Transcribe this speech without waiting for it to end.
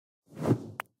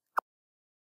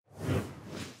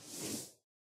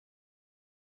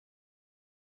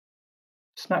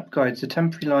Snap guides are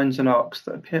temporary lines and arcs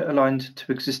that appear aligned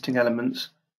to existing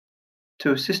elements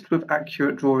to assist with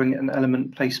accurate drawing and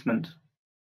element placement.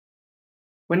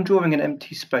 When drawing an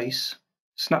empty space,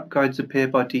 snap guides appear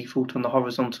by default on the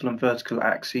horizontal and vertical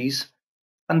axes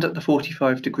and at the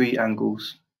 45-degree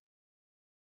angles.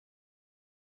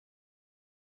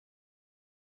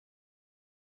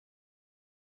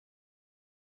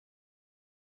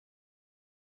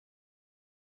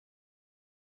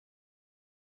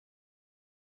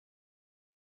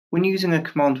 When using a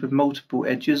command with multiple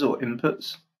edges or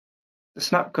inputs, the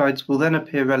snap guides will then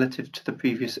appear relative to the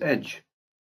previous edge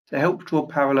to help draw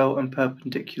parallel and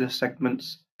perpendicular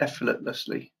segments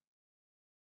effortlessly.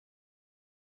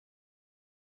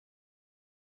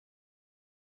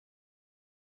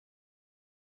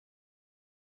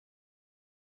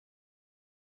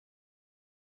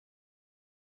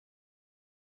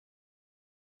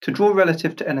 To draw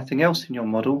relative to anything else in your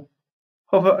model,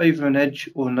 hover over an edge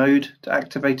or node to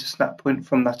activate a snap point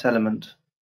from that element.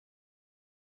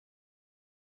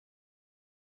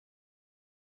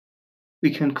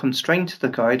 We can constrain to the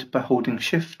guide by holding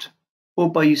Shift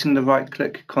or by using the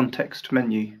right-click context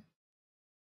menu.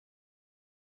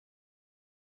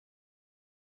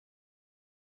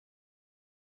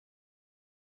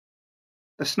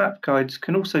 The snap guides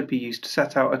can also be used to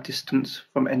set out a distance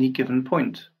from any given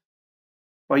point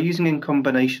by using in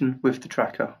combination with the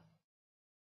tracker.